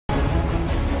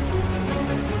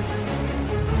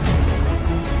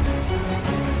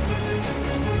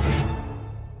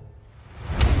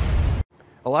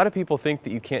lot of people think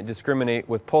that you can't discriminate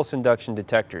with pulse induction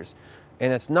detectors,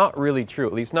 and that's not really true,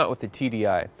 at least not with the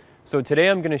TDI. So today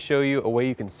I'm going to show you a way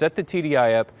you can set the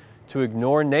TDI up to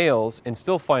ignore nails and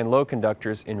still find low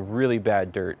conductors in really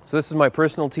bad dirt. So this is my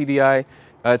personal TDI.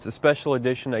 It's a special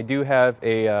edition. I do have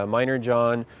a Minor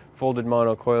John folded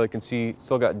monocoil. You can see it's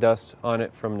still got dust on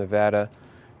it from Nevada.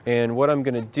 And what I'm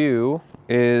going to do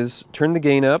is turn the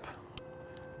gain up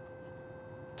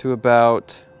to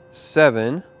about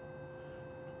 7.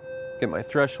 Get my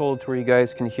threshold to where you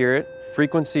guys can hear it.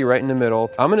 Frequency right in the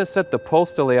middle. I'm going to set the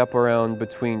pulse delay up around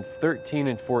between 13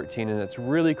 and 14, and that's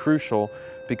really crucial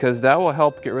because that will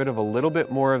help get rid of a little bit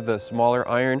more of the smaller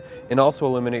iron and also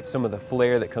eliminate some of the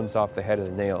flare that comes off the head of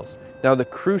the nails. Now the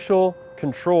crucial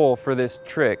control for this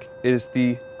trick is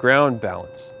the ground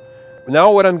balance.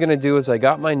 Now what I'm going to do is I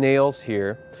got my nails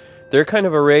here. They're kind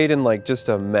of arrayed in like just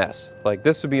a mess. Like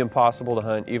this would be impossible to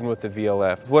hunt even with the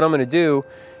VLF. What I'm going to do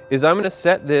is I'm going to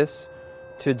set this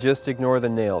to just ignore the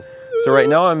nails. So right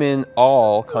now I'm in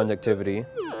all conductivity.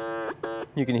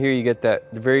 You can hear you get that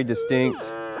very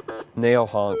distinct nail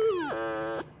honk.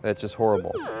 That's just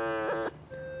horrible.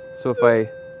 So if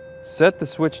I set the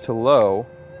switch to low,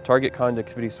 target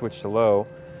conductivity switch to low,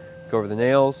 go over the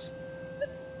nails,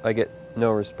 I get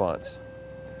no response.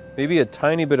 Maybe a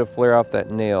tiny bit of flare off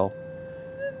that nail.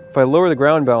 If I lower the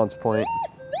ground balance point,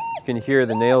 you can hear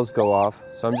the nails go off.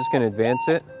 So I'm just going to advance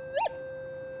it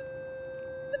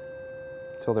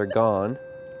until they're gone.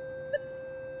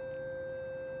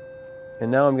 And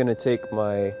now I'm going to take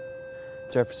my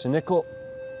Jefferson nickel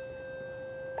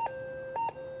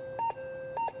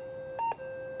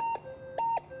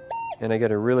and I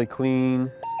get a really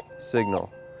clean signal.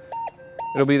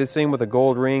 It'll be the same with a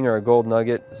gold ring or a gold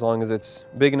nugget as long as it's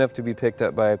big enough to be picked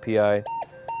up by a PI,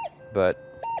 but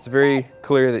it's very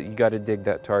clear that you got to dig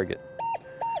that target.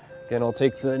 Again, I'll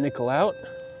take the nickel out.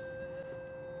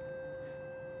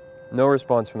 No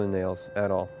response from the nails at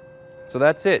all. So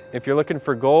that's it. If you're looking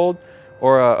for gold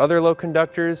or other low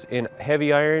conductors in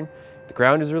heavy iron, the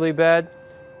ground is really bad,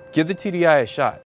 give the TDI a shot.